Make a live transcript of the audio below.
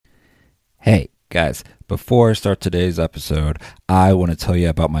Guys, before I start today's episode, I want to tell you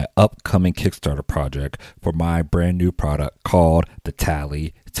about my upcoming Kickstarter project for my brand new product called the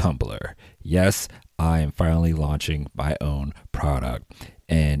Tally Tumbler. Yes, I am finally launching my own product,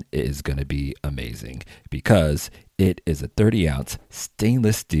 and it is going to be amazing because it is a 30-ounce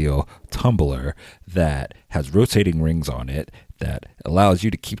stainless steel tumbler that has rotating rings on it that allows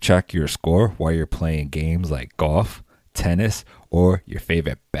you to keep track of your score while you're playing games like golf, tennis, or your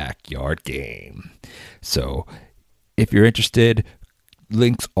favorite backyard game. So if you're interested,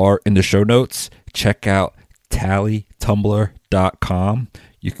 links are in the show notes. Check out tallytumbler.com.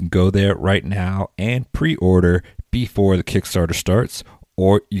 You can go there right now and pre-order before the Kickstarter starts,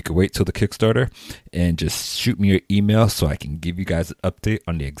 or you can wait till the Kickstarter and just shoot me your email so I can give you guys an update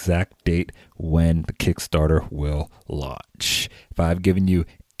on the exact date when the Kickstarter will launch. If I've given you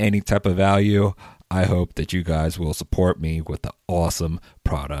any type of value, I hope that you guys will support me with an awesome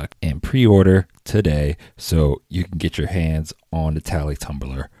product and pre-order today so you can get your hands on the Tally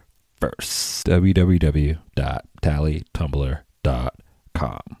Tumbler first.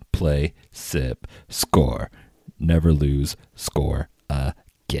 www.tallytumbler.com. Play, sip, score. Never lose, score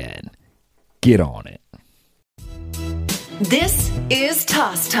again. Get on it. This is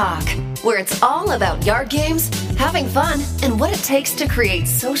Toss Talk, where it's all about yard games, having fun, and what it takes to create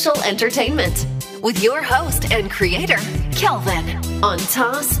social entertainment. With your host and creator, Kelvin, on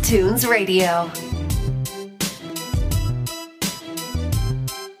Toss Tunes Radio.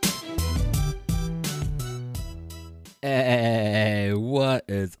 Hey, what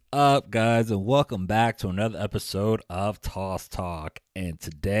is up, guys, and welcome back to another episode of Toss Talk. And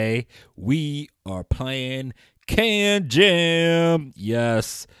today we are playing Can Jam.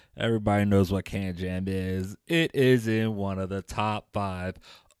 Yes, everybody knows what Can Jam is. It is in one of the top 5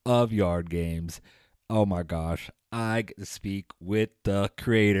 of yard games. Oh my gosh, I get to speak with the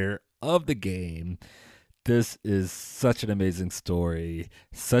creator of the game. This is such an amazing story,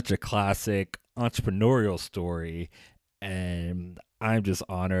 such a classic entrepreneurial story, and I'm just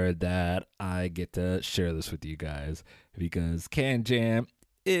honored that I get to share this with you guys because Can Jam,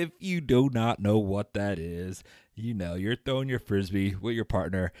 if you do not know what that is, you know, you're throwing your frisbee with your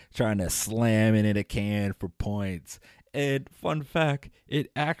partner, trying to slam it in a can for points. And fun fact,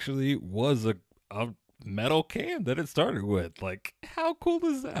 it actually was a metal can that it started with. Like, how cool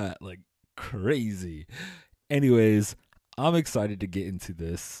is that? Like, crazy. Anyways, I'm excited to get into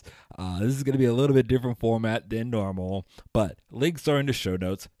this. This is going to be a little bit different format than normal, but links are in the show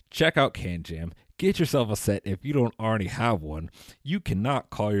notes. Check out Can Jam. Get yourself a set if you don't already have one. You cannot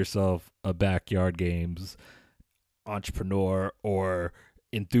call yourself a backyard games entrepreneur or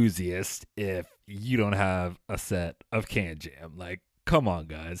enthusiast if you don't have a set of Can Jam. Like, come on,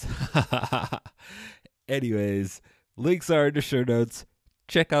 guys. Anyways, links are in the show notes.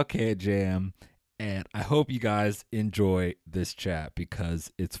 Check out Can Jam. And I hope you guys enjoy this chat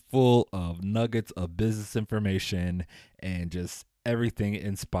because it's full of nuggets of business information and just everything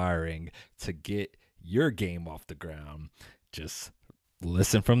inspiring to get your game off the ground. Just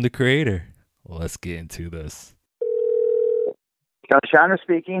listen from the creator. Let's get into this. Chandra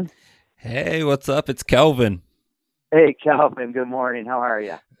speaking. Hey, what's up? It's Kelvin. Hey, Kelvin. Good morning. How are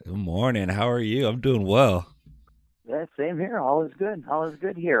you? Good morning. How are you? I'm doing well. Yeah, same here. All is good. All is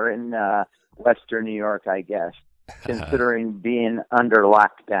good here in Western New York, I guess, considering being under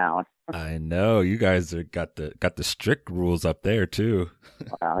lockdown. I know you guys are got the strict rules up there too.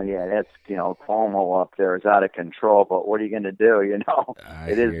 Well, yeah, that's Cuomo up there is out of control. But what are you going to do?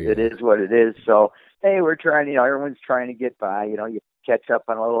 It is what it is. So hey, we're trying. Everyone's trying to get by. You catch up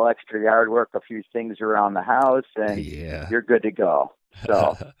on a little extra yard work, a few things around the house, and you're good to go.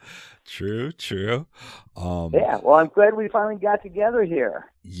 So true. Yeah, well, I'm glad we finally got together here.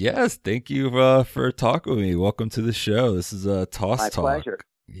 Yes, thank you for talking with me. Welcome to the show. This is a Toss Talk. My pleasure.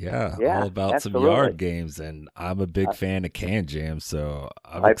 Yeah, all about absolutely. some yard games, and I'm a big fan of Can Jam, so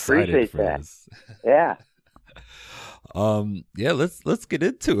I'm I excited appreciate for that. this. Yeah. Yeah, let's get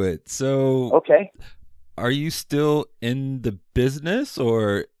into it. So, okay, are you still in the business,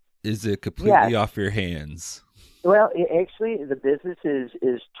 or is it completely off your hands? Well, actually, the business is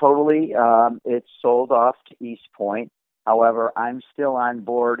totally it's sold off to East Point. However, I'm still on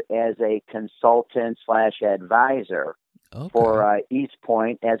board as a consultant / advisor for East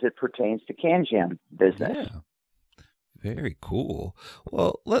Point as it pertains to Can Jam business. Yeah. Very cool.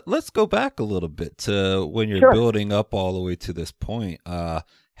 Well, let's go back a little bit to when you're building up all the way to this point.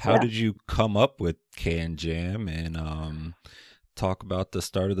 How did you come up with Can Jam, and talk about the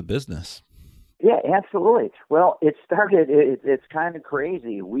start of the business? Yeah, absolutely. Well, it started, it's kind of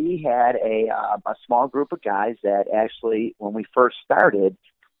crazy. We had a small group of guys that actually, when we first started,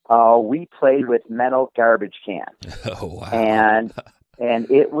 we played with metal garbage cans. Oh, wow.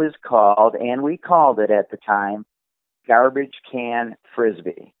 And it was called, and we called it at the time, Garbage Can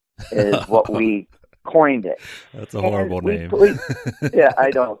Frisbee is what we coined it. That's a horrible name. Yeah,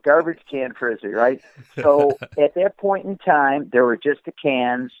 I know. Garbage Can Frisbee, right? So at that point in time, there were just the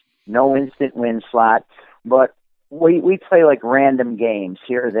cans, no instant win slot, but we play like random games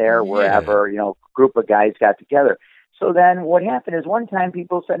here, there, wherever, group of guys got together. So then what happened is one time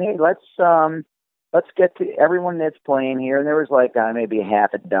people said, hey, let's get to everyone that's playing here. And there was like maybe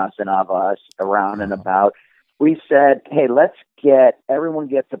half a dozen of us around and about. We said, hey, everyone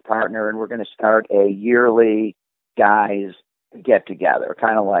gets a partner, and we're going to start a yearly guys get together,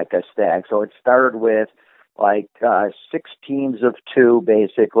 kind of like a stag. So it started with like 6 teams of 2,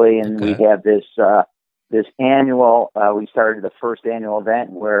 basically, and we have this annual. We started the first annual event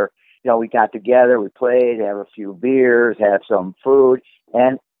where we got together, we played, have a few beers, have some food,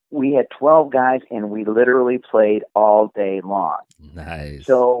 and we had 12 guys, and we literally played all day long. Nice.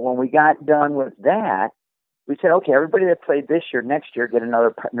 So when we got done with that, we said, okay, everybody that played this year, next year, get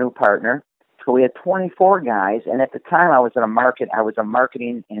another new partner. So we had 24 guys, and at the time I was a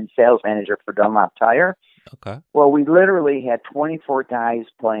marketing and sales manager for Dunlop Tire. Okay. Well, we literally had 24 guys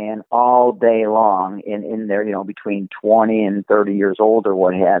playing all day long in there, between 20 and 30 years old or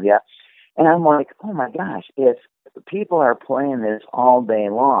what have you. And I'm like, oh my gosh, if people are playing this all day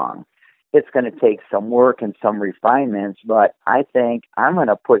long, it's going to take some work and some refinements, but I think I'm going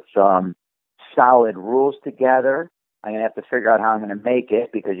to put some solid rules together. I'm going to have to figure out how I'm going to make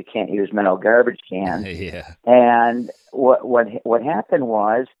it because you can't use metal garbage cans. Yeah. And what happened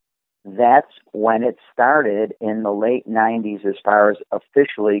was that's when it started in the late 90s as far as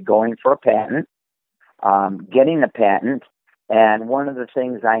officially going for a patent, getting a patent. And one of the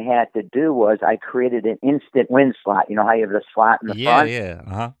things I had to do was I created an instant win slot. You know how you have the slot in the front? Yeah.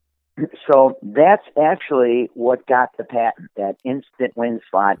 Uh-huh. So that's actually what got the patent, that instant win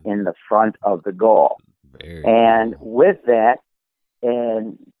slot in the front of the goal. And with that,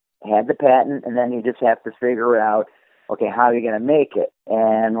 and had the patent, and then you just have to figure out, okay, how are you going to make it?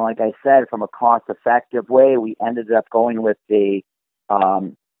 And like I said, from a cost-effective way, we ended up going with the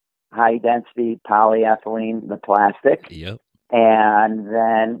high-density polyethylene, the plastic. Yep. And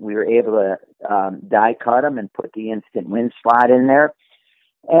then we were able to die cut them and put the instant win slot in there.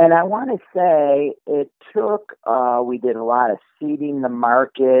 And I want to say it took, we did a lot of seeding the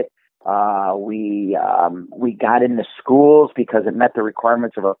market. We got into schools because it met the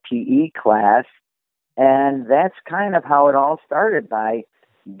requirements of a PE class. And that's kind of how it all started, by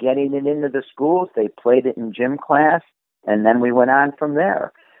getting it into the schools. They played it in gym class, and then we went on from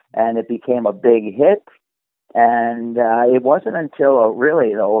there. And it became a big hit. And it wasn't until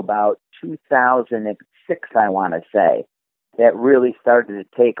really, though, about 2006, I want to say, that really started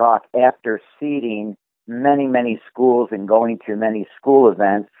to take off after seeding many, many schools and going to many school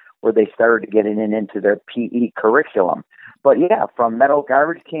events where they started getting it into their PE curriculum. But yeah, from metal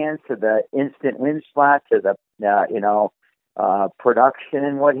garbage cans to the instant win slot to the, production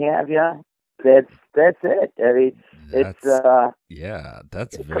and what have you, that's it. I mean,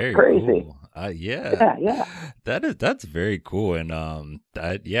 that's very crazy. Cool. Yeah. That's very cool. And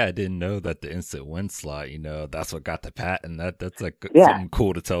I didn't know that the instant win slot, that's what got the patent. That's like something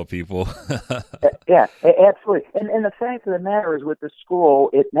cool to tell people. Yeah, absolutely. And the fact of the matter is, with the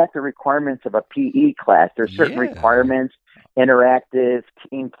school, it met the requirements of a PE class. There's certain requirements, interactive,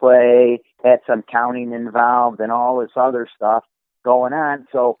 team play, had some counting involved, and all this other stuff going on.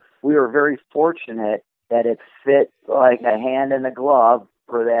 So we were very fortunate that it fit like a hand in a glove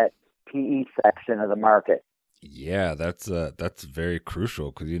for that PE section of the market. Yeah, that's very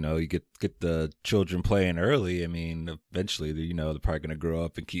crucial because, you get the children playing early. I mean, eventually, they're probably going to grow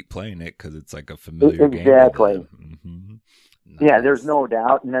up and keep playing it because it's like a familiar game. Exactly. Mm-hmm. Nice. Yeah, there's no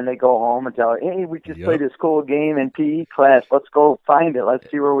doubt. And then they go home and tell, hey, we just played this cool game in PE class. Let's go find it. Let's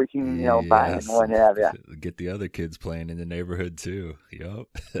see where we can, buy it and what have you. Get the other kids playing in the neighborhood too. Yep.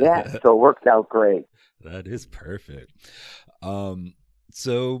 Yeah, so it worked out great. That is perfect.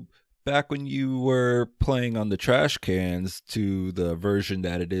 So back when you were playing on the trash cans to the version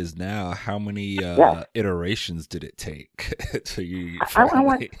that it is now, how many iterations did it take to you? I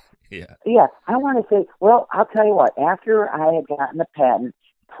want to say, well, I'll tell you what, after I had gotten the patent,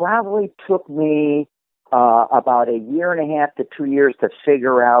 probably took me about a year and a half to 2 years to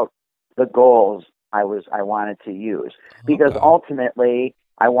figure out the goals I wanted to use. Because ultimately,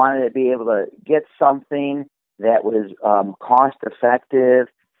 I wanted to be able to get something that was cost effective,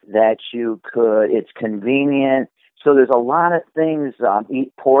 that it's convenient. So there's a lot of things,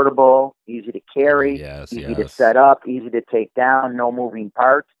 portable, easy to carry, easy to set up, easy to take down, no moving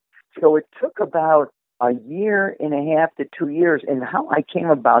parts. So it took about a year and a half to 2 years. And how I came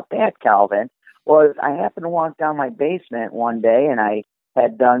about that, Calvin, was I happened to walk down my basement one day, and I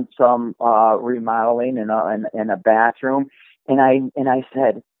had done some remodeling in a bathroom, and I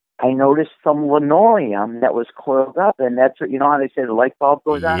said, I noticed some linoleum that was coiled up, and that's what, you know how they say the light bulb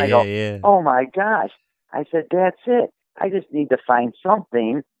goes on? I go, oh my gosh. I said, that's it. I just need to find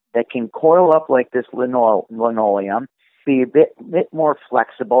something that can coil up like this linoleum, be a bit more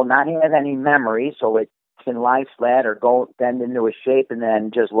flexible, not have any memory, so it can lie flat or bend into a shape and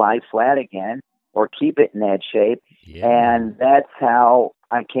then just lie flat again, or keep it in that shape. Yeah. And that's how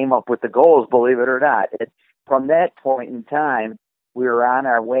I came up with the goals, believe it or not. From that point in time, we were on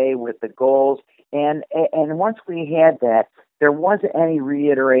our way with the goals. And once we had that, there wasn't any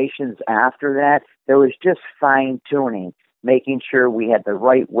reiterations after that. There was just fine-tuning, making sure we had the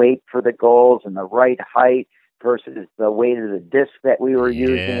right weight for the goals and the right height versus the weight of the disc that we were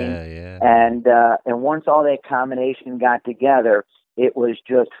using. Yeah. And once all that combination got together, it was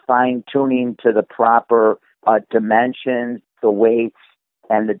just fine-tuning to the proper dimensions, the weights,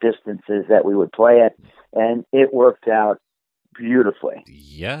 and the distances that we would play at. And it worked out beautifully.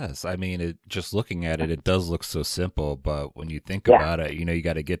 Yes. I mean, just looking at it, it does look so simple, but when you think about it, you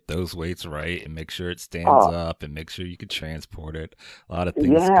got to get those weights right and make sure it stands up and make sure you can transport it. A lot of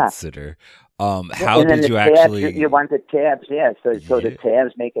things to consider. How did you actually... You want the tabs, so the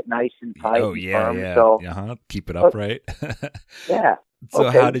tabs make it nice and tight and firm. So, keep it upright. Yeah. So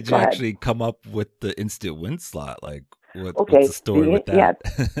how did you actually come up with the instant win slot? Like, what's the story with that?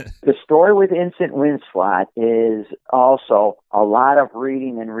 Yeah. The story with instant win slot is also a lot of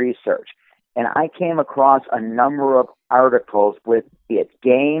reading and research. And I came across a number of articles with it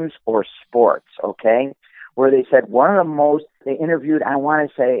games or sports, where they said they interviewed, I want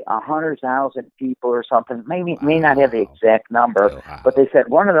to say 100,000 people or something, may not have the exact number, but they said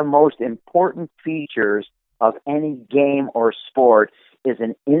one of the most important features of any game or sport is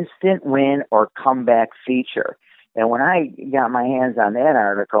an instant win or comeback feature. And when I got my hands on that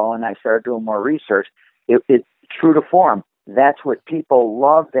article and I started doing more research, it's true to form. That's what people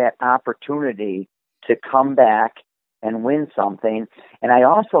love, that opportunity to come back and win something. And I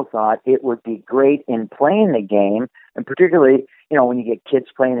also thought it would be great in playing the game, and particularly, when you get kids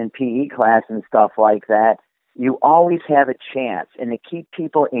playing in PE class and stuff like that, you always have a chance. And to keep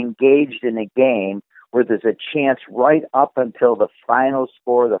people engaged in a game where there's a chance right up until the final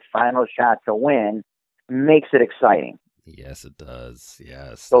score, the final shot to win, makes it exciting. Yes, it does.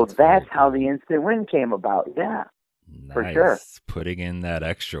 Yes. So that's how the instant win came about. Yeah. Nice. For sure. Putting in that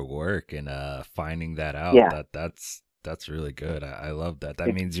extra work and finding that out. That's really good. I love that.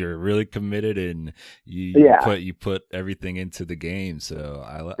 That means you're really committed and you put everything into the game. So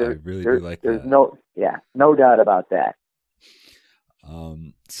I really do like that. There's no doubt about that.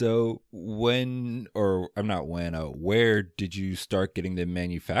 So where did you start getting them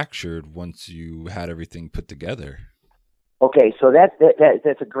manufactured once you had everything put together? Okay, so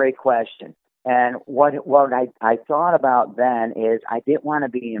that's a great question. And what I thought about then is I didn't want to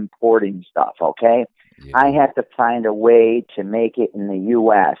be importing stuff, okay? Yeah. I had to find a way to make it in the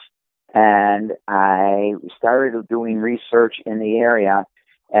U.S. And I started doing research in the area,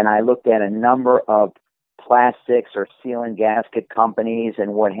 and I looked at a number of plastics or seal and gasket companies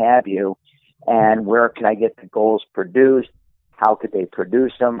and what have you, and where could I get the goals produced? How could they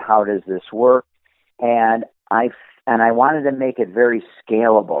produce them? How does this work? And I wanted to make it very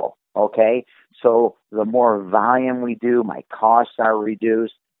scalable, okay? So the more volume we do, my costs are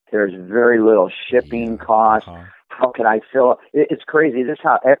reduced. There's very little shipping costs. How can I fill? It's crazy. This is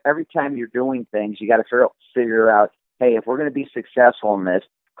how every time you're doing things, you got to figure out, hey, if we're going to be successful in this,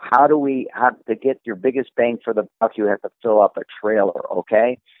 how to get your biggest bang for the buck, you have to fill up a trailer,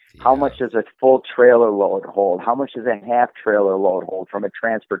 okay? Yeah. How much does a full trailer load hold? How much does a half trailer load hold from a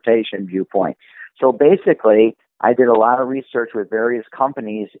transportation viewpoint? So basically, I did a lot of research with various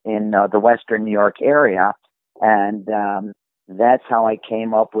companies in the Western New York area, and that's how I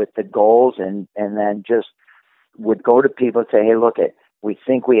came up with the goals, and then just would go to people and say, hey, look, we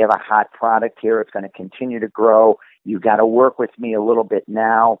think we have a hot product here. It's going to continue to grow. You got to work with me a little bit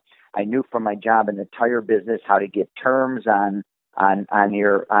now. I knew from my job in the tire business how to get terms on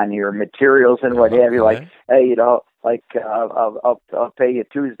your materials and what have you. Like, hey, I'll pay you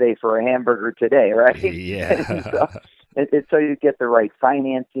Tuesday for a hamburger today, right? Yeah. So you get the right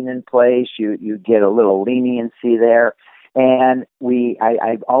financing in place. You get a little leniency there. And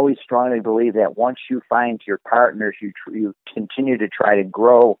I always strongly believe that once you find your partners, you continue to try to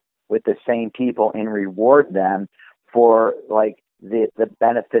grow with the same people and reward them for like the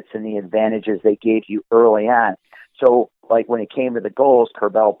benefits and the advantages they gave you early on. So, like when it came to the goals,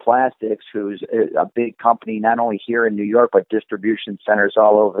 Kerbel Plastics, who's a big company not only here in New York but distribution centers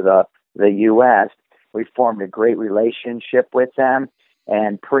all over the U.S., we formed a great relationship with them,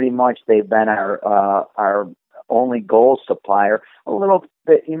 and pretty much they've been our only goal supplier. A little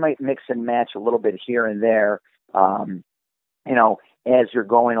bit, you might mix and match a little bit here and there, as you're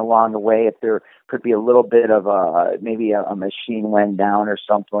going along the way. If there could be a little bit of maybe a machine went down or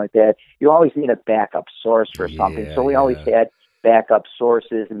something like that, you always need a backup source for something. So we always had backup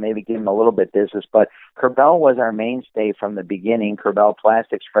sources and maybe give them a little bit business. But Kerbel was our mainstay from the beginning, Kerbel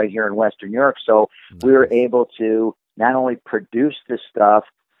Plastics right here in Western New York. So we were able to not only produce the stuff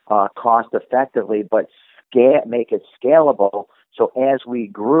cost effectively, but make it scalable. So as we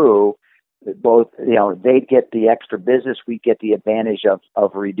grew, both, they'd get the extra business, we'd get the advantage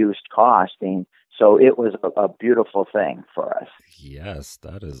of reduced costing. So it was a beautiful thing for us. Yes,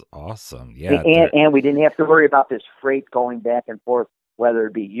 that is awesome. Yeah, and we didn't have to worry about this freight going back and forth, whether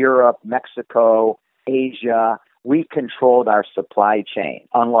it be Europe, Mexico, Asia. We controlled our supply chain,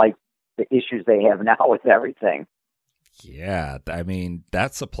 unlike the issues they have now with everything. Yeah, I mean,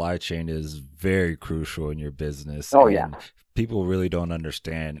 that supply chain is very crucial in your business. Oh, yeah. People really don't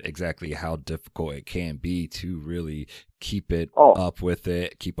understand exactly how difficult it can be to really keep it up with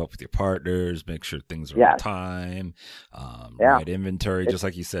it, keep up with your partners, make sure things are on time, right inventory. Just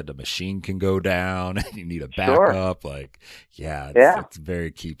like you said, the machine can go down and you need a backup. Sure. It's a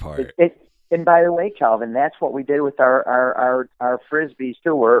very key part. And by the way, Calvin, that's what we did with our Frisbees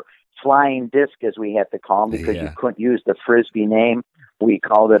too. We're flying disc, as we have to call them, because you couldn't use the Frisbee name. We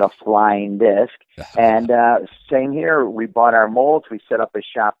called it a flying disc. And same here. We bought our molds. We set up a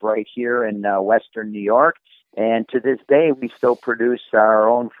shop right here in Western New York. And to this day, we still produce our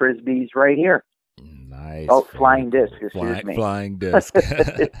own Frisbees right here. Nice. Oh, flying disc, excuse me. Flying disc.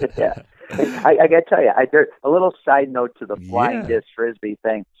 Yeah. I got to tell you, there's a little side note to the flying disc Frisbee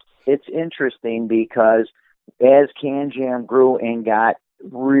thing. It's interesting because as Can Jam grew and got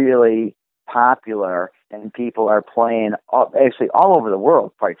really popular and people are playing actually all over the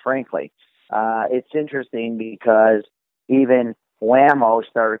world, quite frankly, it's interesting because even Whammo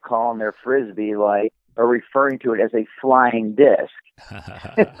started calling their Frisbee or referring to it as a flying disc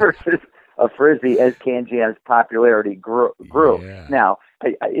versus a Frisbee as Can Jam's popularity grew. Yeah. Now,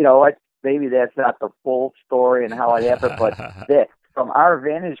 you know what? Maybe that's not the full story and how it happened, but from our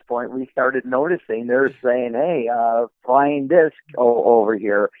vantage point, we started noticing they're saying, hey, flying disc over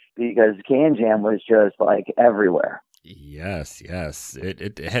here, because Can Jam was just everywhere. Yes.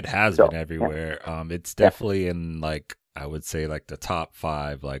 It has been everywhere. Yeah. It's definitely in I would say the top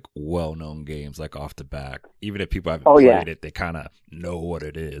 5 well-known games off the back. Even if people haven't played it, they kind of know what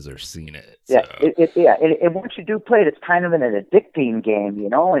it is or seen it. Yeah, and once you do play it, it's kind of an addicting game,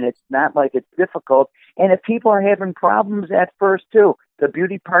 and it's not it's difficult. And if people are having problems at first too, the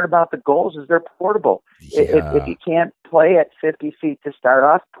beauty part about the goals is they're portable. Yeah. If you can't play at 50 feet to start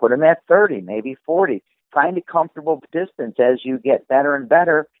off, put them at 30, maybe 40. Find a comfortable distance. As you get better and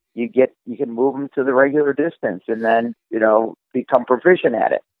better, you can move them to the regular distance and then, become proficient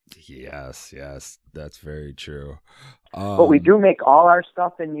at it. Yes, that's very true. But we do make all our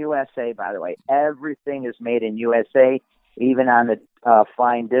stuff in USA, by the way. Everything is made in USA, even on the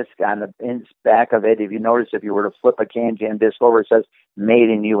flying disc on the back of it. If you notice, if you were to flip a Can Jam disc over, it says made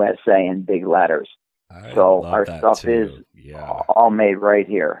in USA in big letters. So our stuff is all made right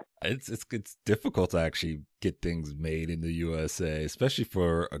here. It's difficult to actually get things made in the USA, especially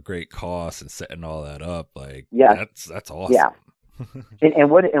for a great cost and setting all that up. That's awesome. Yeah.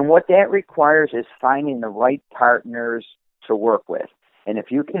 and what that requires is finding the right partners to work with. And if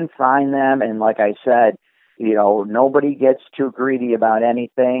you can find them, and like I said, nobody gets too greedy about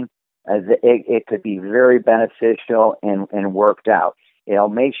anything. It could be very beneficial and worked out.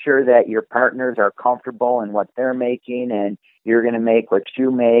 Make sure that your partners are comfortable in what they're making, and you're going to make what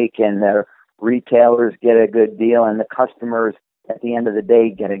you make, and the retailers get a good deal, and the customers at the end of the day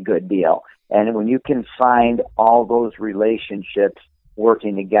get a good deal. And when you can find all those relationships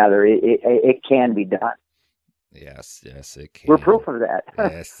working together, it can be done. Yes, it can. We're proof of that.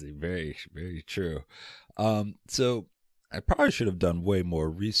 Yes, very, very true. So I probably should have done way more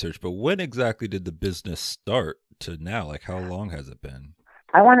research, but when exactly did the business start to now? How long has it been?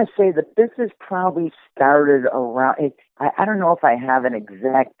 I want to say the business probably started around, I don't know if I have an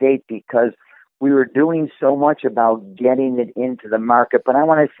exact date because we were doing so much about getting it into the market, but I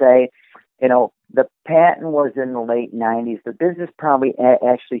want to say, the patent was in the late 90s. The business probably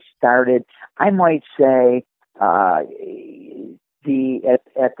actually started, I might say, at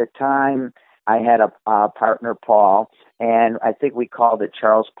the time I had a partner, Paul, and I think we called it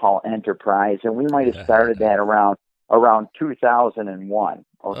Charles Paul Enterprise, and we might have started that around around 2001.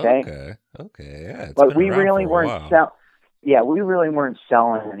 Okay. Yeah, but we really weren't we really weren't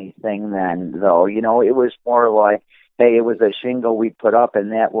selling anything then, though. You know, it was more like, hey, it was a shingle we put up,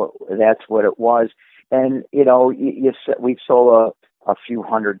 and that's what it was. And you know, we've sold a few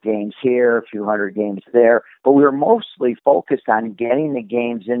hundred games here, a few hundred games there, but we were mostly focused on getting the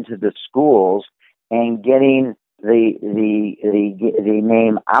games into the schools and getting the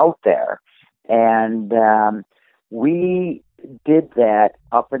name out there. And we did that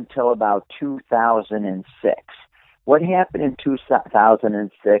up until about 2006. What happened in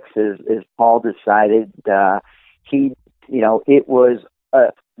 2006 is Paul decided it was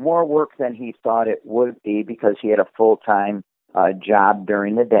more work than he thought it would be, because he had a full-time job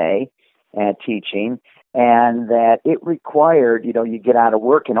during the day and teaching, and that it required, you get out of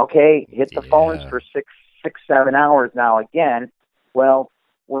work and, okay, hit the phones for 6-7 hours now again. Well,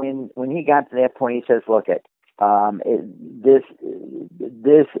 when he got to that point, he says, look, this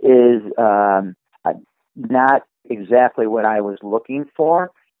is not exactly what I was looking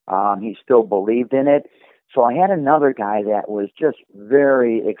for. He still believed in it. So I had another guy that was just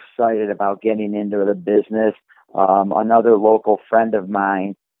very excited about getting into the business, another local friend of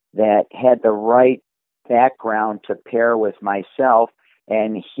mine that had the right background to pair with myself.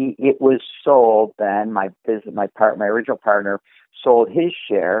 And it was sold then, my original partner sold his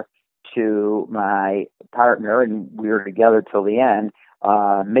share to my partner, and we were together till the end,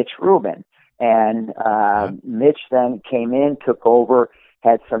 Mitch Rubin. And Mitch then came in, took over,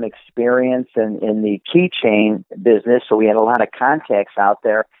 had some experience in the keychain business, so we had a lot of contacts out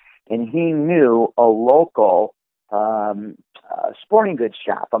there. And he knew a local sporting goods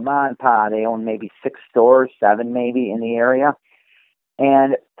shop, a ma and pa. They own maybe 6 stores, 7 maybe in the area.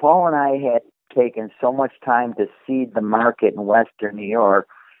 And Paul and I had taken so much time to seed the market in Western New York.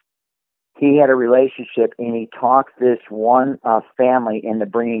 He had a relationship, and he talked this one family into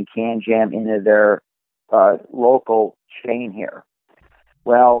bringing Can Jam into their local chain here.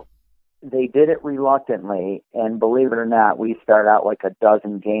 Well, they did it reluctantly, and believe it or not, we started out like a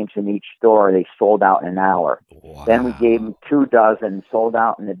dozen games in each store. They sold out in an hour. Wow. Then we gave them 2 dozen, sold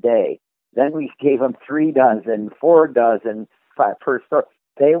out in a day. Then we gave them 3 dozen, 4 dozen per store.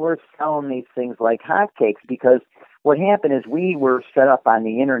 They were selling these things like hotcakes, because what happened is we were set up on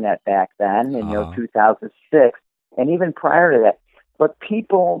the internet back then in 2006, and even prior to that. But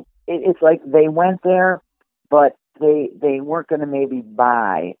people, it's like they went there, but they weren't going to maybe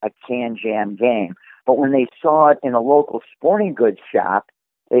buy a Can Jam game. But when they saw it in a local sporting goods shop,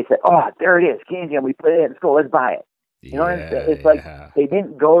 they said, "Oh, there it is, Can Jam. We put it in. Let's go. Let's buy it." It's like they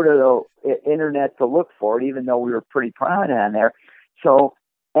didn't go to the internet to look for it, even though we were pretty prominent on there. So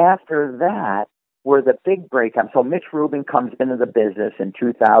after that, where the big break comes. So Mitch Rubin comes into the business in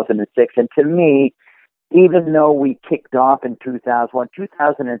 2006, and to me, even though we kicked off in 2001,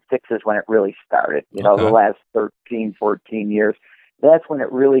 2006 is when it really started. The last 13, 14 years, that's when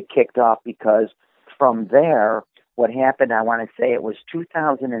it really kicked off, because from there, what happened, I want to say it was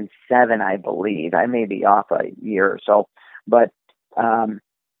 2007, I believe. I may be off a year or so, but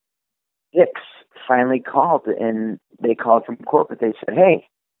Dick's finally called, and they called from corporate. They said, "Hey,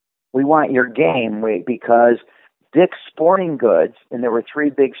 we want your game," because Dick's Sporting Goods, and there were 3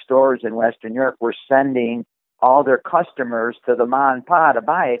 big stores in Western New York, were sending all their customers to the ma and pa to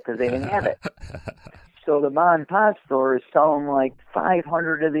buy it because they didn't have it. So the ma and pa store is selling like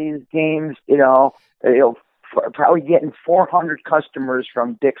 500 of these games, probably getting 400 customers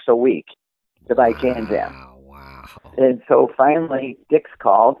from Dick's a week to buy Can Jam. Wow. And so finally Dick's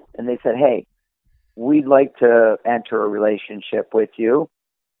called, and they said, "Hey, we'd like to enter a relationship with you."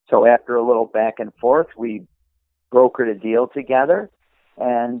 So after a little back and forth, we brokered a deal together,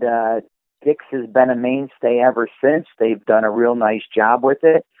 and Dick's has been a mainstay ever since. They've done a real nice job with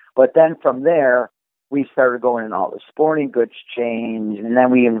it. But then from there, we started going in all the sporting goods chains, and then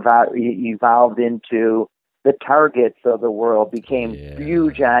we evolved into the Targets of the world, became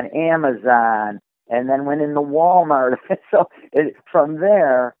huge on Amazon, and then went into Walmart. So from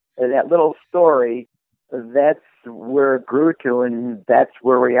there, that little story, that's where it grew to, and that's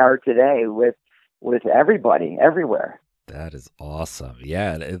where we are today with everybody, everywhere. That is awesome.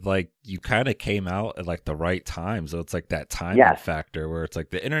 Yeah, you kind of came out at like the right time, so it's like that timing factor where it's like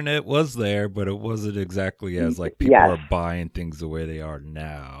the internet was there, but it wasn't exactly as like people are buying things the way they are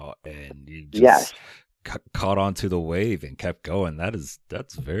now, and you just caught onto the wave and kept going. That's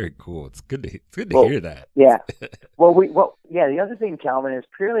very cool. It's good to hear that. Yeah. The other thing, Calvin, is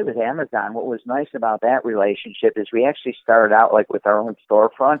purely with Amazon. What was nice about that relationship is we actually started out like with our own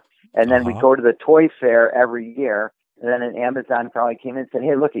storefront, and then we go to the toy fair every year. And then an Amazon probably came in and said,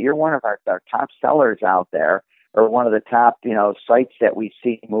 "Hey, look, you're one of our top sellers out there. or one of the top, sites that we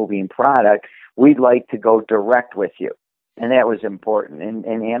see moving product, we'd like to go direct with you. And that was important. And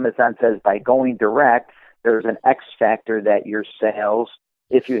Amazon says by going direct, there's an X factor that your sales,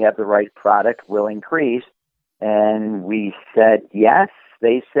 if you have the right product, will increase. And we said yes.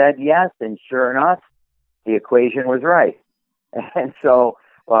 They said yes. And sure enough, the equation was right. And so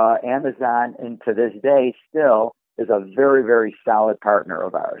Amazon, and to this day, still is a very, very solid partner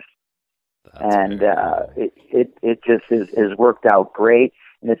of ours. And it just is worked out great.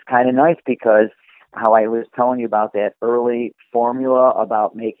 And it's kind of nice because how I was telling you about that early formula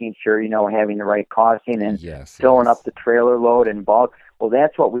about making sure, having the right costing and filling up the trailer load in bulk. Well,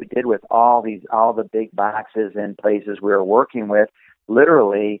 that's what we did with all the big boxes and places we were working with,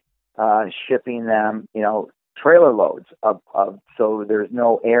 literally shipping them, trailer loads so there's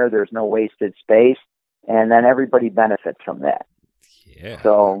no air, there's no wasted space, and then everybody benefits from that. Yeah.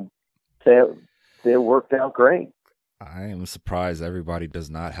 So it worked out great. I am surprised everybody does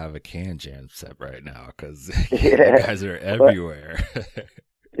not have a Can Jam set right now because you guys are everywhere.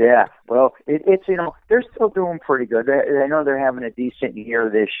 Yeah, well, it's they're still doing pretty good. I know they're having a decent year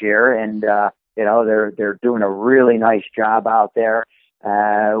this year, and they're doing a really nice job out there.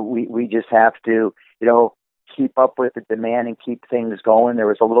 We just have to keep up with the demand and keep things going. There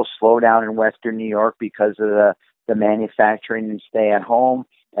was a little slowdown in Western New York because of the manufacturing and stay at home.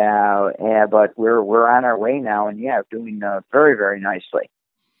 But we're on our way now, and doing very, very nicely.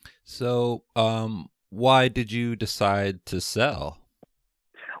 So, why did you decide to sell?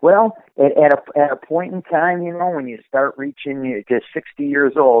 Well, at a point in time, when you start reaching to 60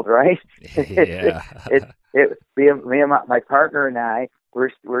 years old, right? Yeah. Me and my partner and I,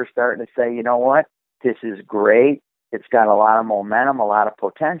 we're starting to say, you know what, this is great. It's got a lot of momentum, a lot of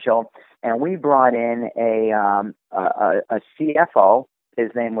potential, and we brought in a CFO. His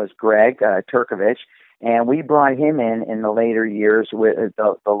name was Greg Turkovich, and we brought him in the later years, with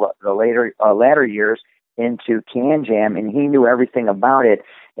the latter years into Can Jam, and he knew everything about it,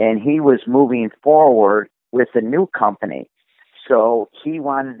 and he was moving forward with the new company. So he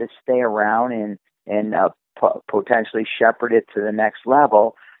wanted to stay around and potentially shepherd it to the next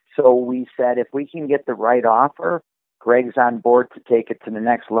level. So we said, if we can get the right offer, Greg's on board to take it to the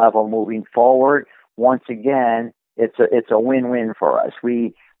next level moving forward. Once again, it's a win-win for us.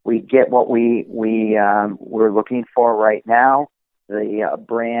 We get what we're looking for right now. The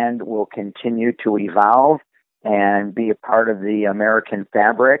brand will continue to evolve and be a part of the American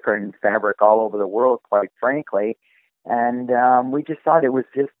fabric and fabric all over the world, quite frankly. And we just thought it was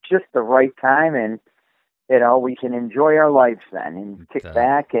just the right time, and we can enjoy our lives then and kick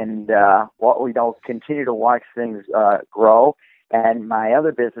back and continue to watch things grow. And my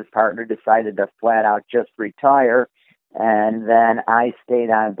other business partner decided to flat out just retire. And then I stayed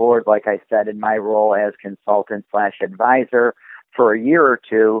on board, like I said, in my role as consultant/advisor for a year or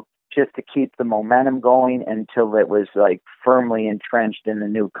two, just to keep the momentum going until it was firmly entrenched in the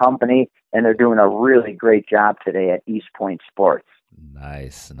new company. And they're doing a really great job today at East Point Sports.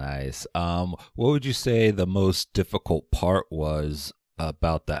 Nice. What would you say the most difficult part was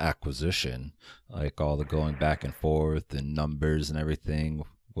about the acquisition? Like all the going back and forth and numbers and everything.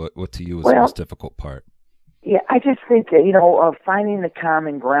 What to you was the most difficult part? Yeah, I just think finding the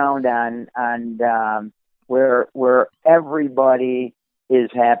common ground on where everybody is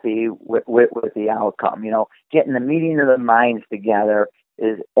happy with the outcome. Getting the meeting of the minds together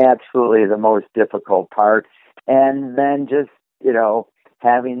is absolutely the most difficult part, and then just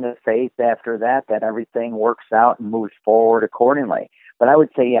having the faith after that everything works out and moves forward accordingly. But I would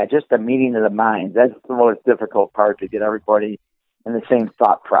say, just the meeting of the minds, that's the most difficult part, to get everybody in the same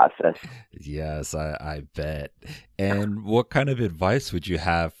thought process. Yes, I bet. And what kind of advice would you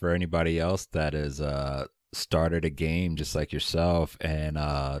have for anybody else that has started a game just like yourself, and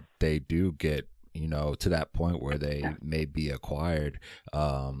they do get to that point where they may be acquired?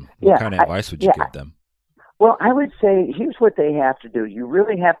 What kind of advice would you give them? Well, I would say here's what they have to do. You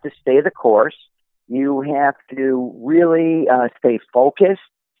really have to stay the course. You have to really stay focused,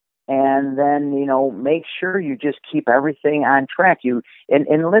 and then make sure you just keep everything on track.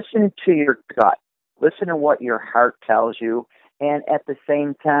 And listen to your gut. Listen to what your heart tells you. And at the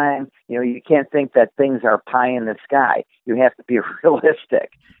same time, you can't think that things are pie in the sky. You have to be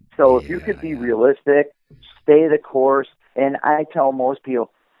realistic. So if you could be realistic, stay the course. And I tell most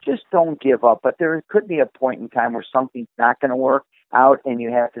people, just don't give up. But there could be a point in time where something's not going to work out, and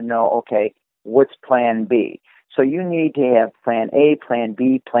you have to know, okay, what's plan B? So you need to have plan A, plan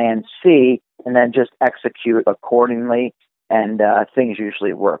B, plan C, and then just execute accordingly, and things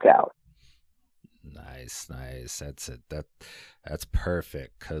usually work out. Nice. That's it. That's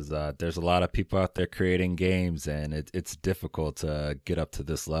perfect, because there's a lot of people out there creating games, and it's difficult to get up to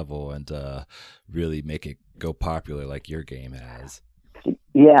this level and really make it go popular like your game has.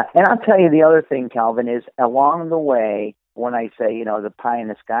 Yeah, and I'll tell you the other thing, Calvin, is along the way, when I say, the pie in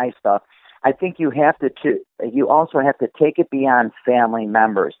the sky stuff, I think you also have to take it beyond family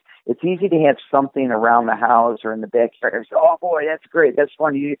members. It's easy to have something around the house or in the backyard and say, oh boy, that's great, that's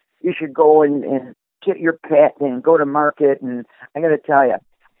fun. You should go and get your pet and go to market. And I'm going to tell you,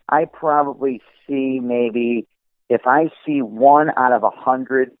 I probably see maybe, if I see 1 out of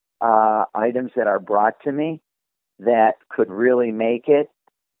 100 items that are brought to me that could really make it,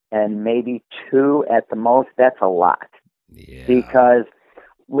 and maybe 2 at the most, that's a lot. Yeah. Because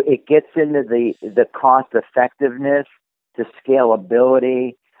it gets into the cost effectiveness, the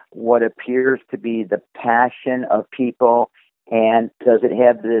scalability, what appears to be the passion of people, and does it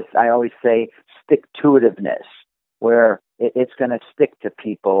have this, I always say, stick-to-itiveness, where it's going to stick to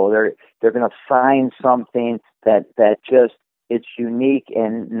people. They're going to find something that just, it's unique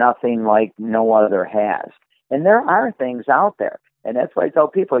and nothing like no other has. And there are things out there, and that's why I tell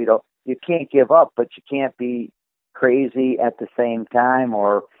people, you can't give up, but you can't be crazy at the same time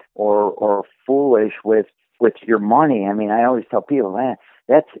or foolish with your money. I mean, I always tell people, man,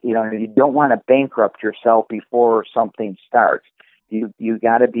 that's, you don't want to bankrupt yourself before something starts. You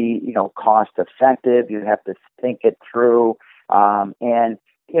got to be, cost effective. You have to think it through, and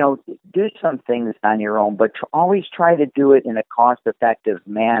do some things on your own, but always try to do it in a cost effective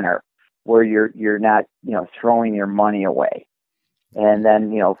manner where you're not, throwing your money away. And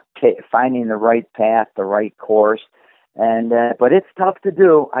then, finding the right path, the right course. And, but it's tough to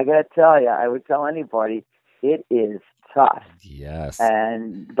do. I got to tell you, I would tell anybody, it is tough. Yes.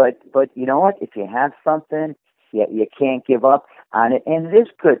 But you know what? If you have something, you can't give up on it. And it is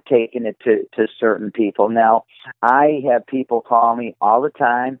good taking it to certain people. Now, I have people call me all the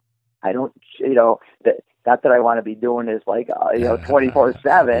time. I don't, not that I want to be doing this like,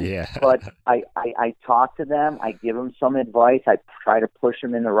 24/7, yeah. But I talk to them. I give them some advice. I try to push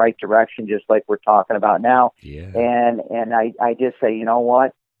them in the right direction, just like we're talking about now. Yeah. And I just say, you know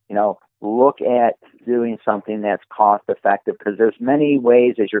what, look at doing something that's cost effective, because there's many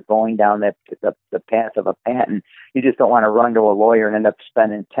ways as you're going down the path of a patent. You just don't want to run to a lawyer and end up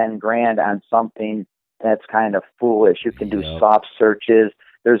spending $10,000 on something that's kind of foolish. You can do soft searches.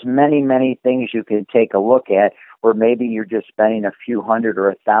 There's many, many things you can take a look at where maybe you're just spending a few $100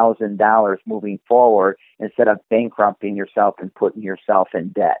 or $1,000 moving forward instead of bankrupting yourself and putting yourself in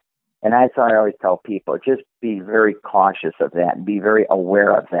debt. And that's what I always tell people. Just be very cautious of that and be very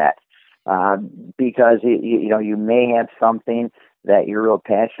aware of that. Because, you may have something that you're real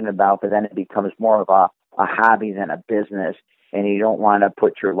passionate about, but then it becomes more of a hobby than a business, and you don't want to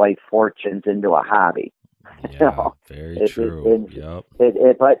put your life fortunes into a hobby. Yeah, very true.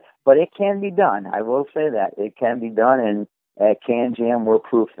 But it can be done. I will say that it can be done, and at CanJam we're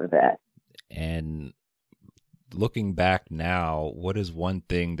proof of that. And looking back now, what is one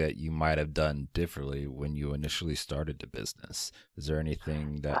thing that you might have done differently when you initially started the business? Is there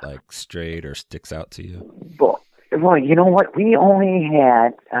anything that strayed or sticks out to you? Well, you know what? We only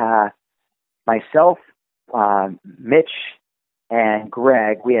had myself, Mitch, and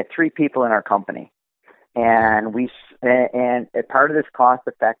Greg. We had 3 people in our company. And and part of this cost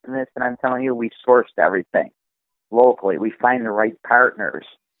effectiveness, and I'm telling you, we sourced everything locally. We find the right partners,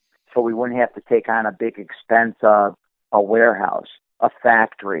 so we wouldn't have to take on a big expense of a warehouse, a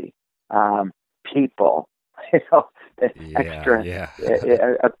factory, people, extra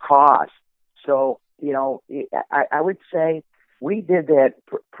a cost. So I would say we did that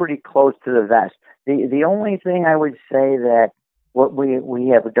pretty close to the vest. The only thing I would say that what we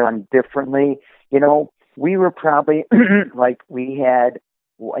have done differently, we were probably like we had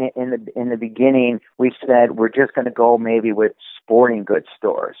in the beginning. We said we're just going to go maybe with sporting goods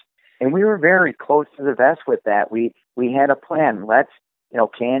stores, and we were very close to the vest with that. We had a plan.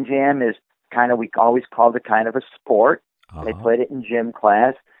 CanJam is kind of, we always called it kind of a sport. Uh-huh. They played it in gym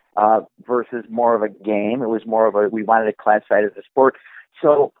class versus more of a game. It was more of we wanted to classify it as a sport.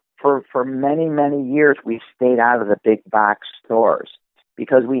 So for many, many years, we stayed out of the big box stores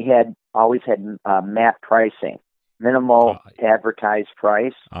because we had always had MAP pricing, minimal advertised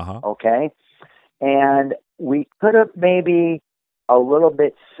price. Uh-huh. Okay. And we could have maybe a little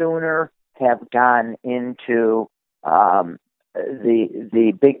bit sooner have gone into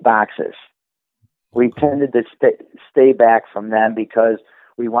the big boxes. We tended to stay back from them because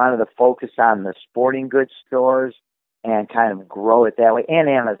we wanted to focus on the sporting goods stores and kind of grow it that way, and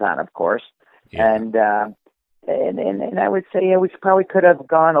Amazon, of course. Yeah. And I would say we probably could have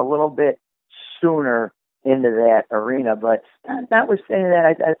gone a little bit sooner into that arena. But notwithstanding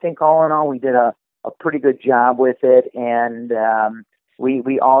that, I think all in all, we did a pretty good job with it. And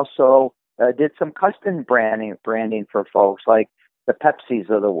we also did some custom branding for folks like the Pepsis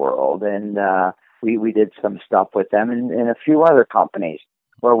of the world. And we did some stuff with them and a few other companies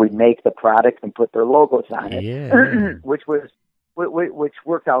where we'd make the product and put their logos on it, which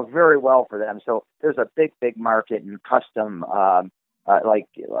worked out very well for them. So there's a big market in custom, like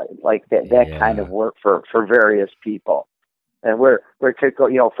that kind of work for various people. And we're to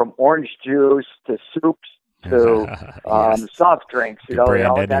go, from orange juice to soups to soft drinks,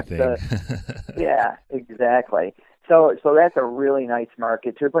 that's yeah, exactly. So that's a really nice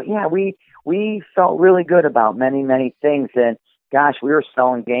market too. But yeah, we felt really good about many things. And gosh, we were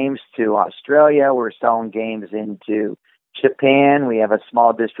selling games to Australia. We were selling games into Japan. We have a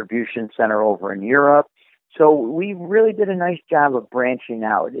small distribution center over in Europe. So we really did a nice job of branching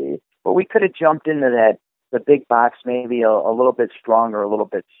out. But we could have jumped into the big box maybe a little bit stronger, a little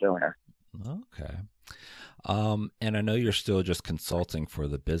bit sooner. Okay. And I know you're still just consulting for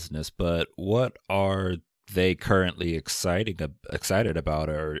the business, but what are they currently excited about,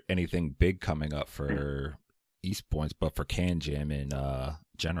 or anything big coming up for East Points, but for CanJam in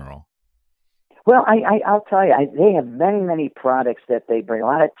general? Well, I'll tell you, they have many products that they bring, a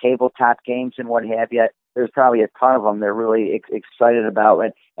lot of tabletop games and what have you. There's probably a ton of them they're really excited about,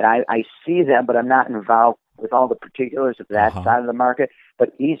 and I see them, but I'm not involved with all the particulars of that side of the market.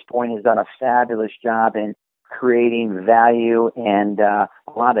 But East Point has done a fabulous job in creating value and a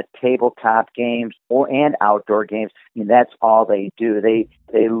lot of tabletop games and outdoor games. I mean, that's all they do. They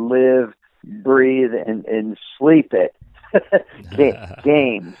live, breathe, and sleep it.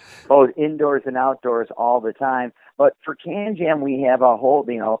 Games, both indoors and outdoors, all the time. But for CanJam, we have a whole,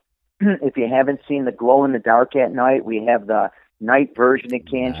 if you haven't seen the glow in the dark at night, we have the night version of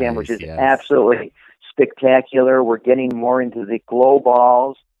CanJam, which is absolutely spectacular. We're getting more into the glow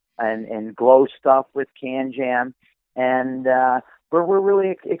balls and glow stuff with CanJam, and we're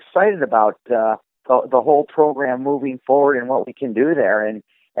really excited about the whole program moving forward and what we can do there. And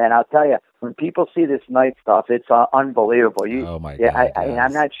I'll tell you, when people see this night stuff, it's unbelievable. Oh my God!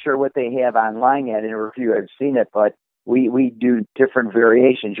 I'm not sure what they have online yet, and if you have seen it, but we do different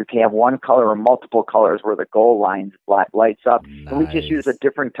variations. You can have one color or multiple colors where the goal line lights up, and we just use a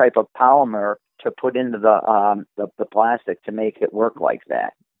different type of polymer to put into the plastic to make it work like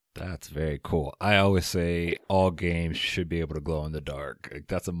that. That's very cool. I always say all games should be able to glow in the dark.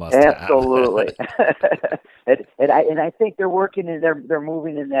 That's a must-have. Absolutely. and I think they're working and they're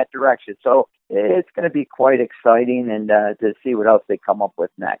moving in that direction. So it's going to be quite exciting and to see what else they come up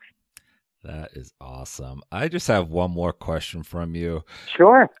with next. That is awesome. I just have one more question from you.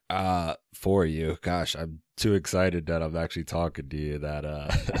 Sure. For you. Gosh, I'm too excited that I'm actually talking to you. That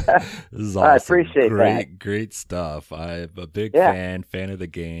this is awesome. I appreciate that. Great stuff. I'm a big fan of the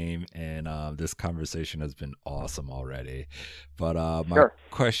game, and this conversation has been awesome already. But my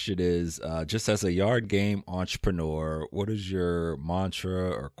question is, just as a yard game entrepreneur, what is your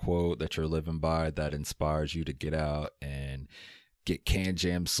mantra or quote that you're living by that inspires you to get out and get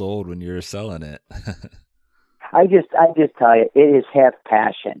CanJam sold when you're selling it? I just tell you, it is have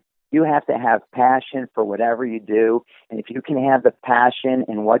passion. You have to have passion for whatever you do. And if you can have the passion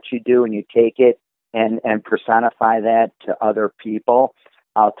in what you do and you take it and personify that to other people,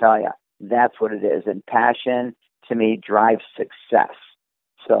 I'll tell you, that's what it is. And passion, to me, drives success.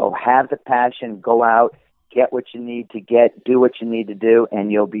 So have the passion, go out, get what you need to get, do what you need to do, and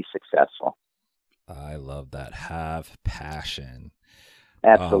you'll be successful. I love that. Have passion.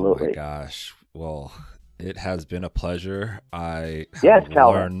 Absolutely. Oh my gosh. Well, it has been a pleasure. I've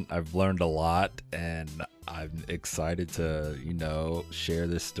learned a lot, and I'm excited to, share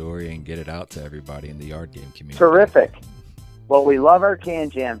this story and get it out to everybody in the yard game community. Terrific. Well, we love our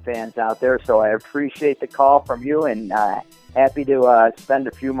CanJam fans out there, so I appreciate the call from you, and happy to spend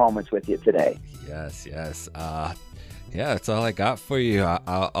a few moments with you today. Yes. Yeah, that's all I got for you.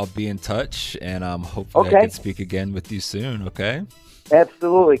 I'll be in touch, and hopefully I can speak again with you soon, okay?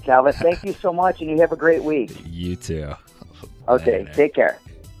 Absolutely, Calvin. Thank you so much, and you have a great week. You too. Okay, take care.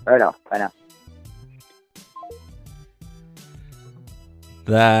 Right on. Bye now.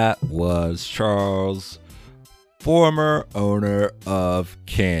 That was Charles, former owner of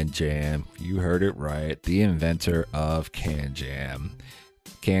CanJam. You heard it right, the inventor of CanJam.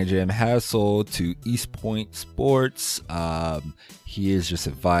 CanJam has sold to East Point Sports. He is just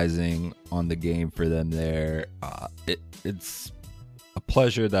advising on the game for them there. It's a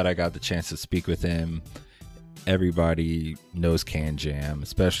pleasure that I got the chance to speak with him. everybody knows Can Jam,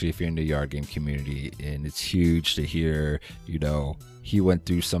 especially if you're in the yard game community, and it's huge to hear, he went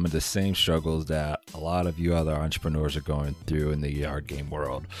through some of the same struggles that a lot of you other entrepreneurs are going through in the yard game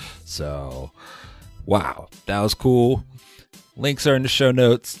world. So, wow, that was cool. Links are in the show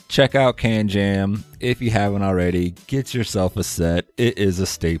notes. Check out Can Jam. If you haven't already, get yourself a set. It is a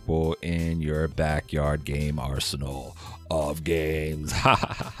staple in your backyard game arsenal of games.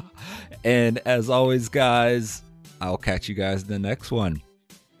 And as always, guys, I'll catch you guys in the next one.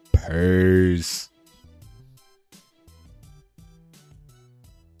 Peace.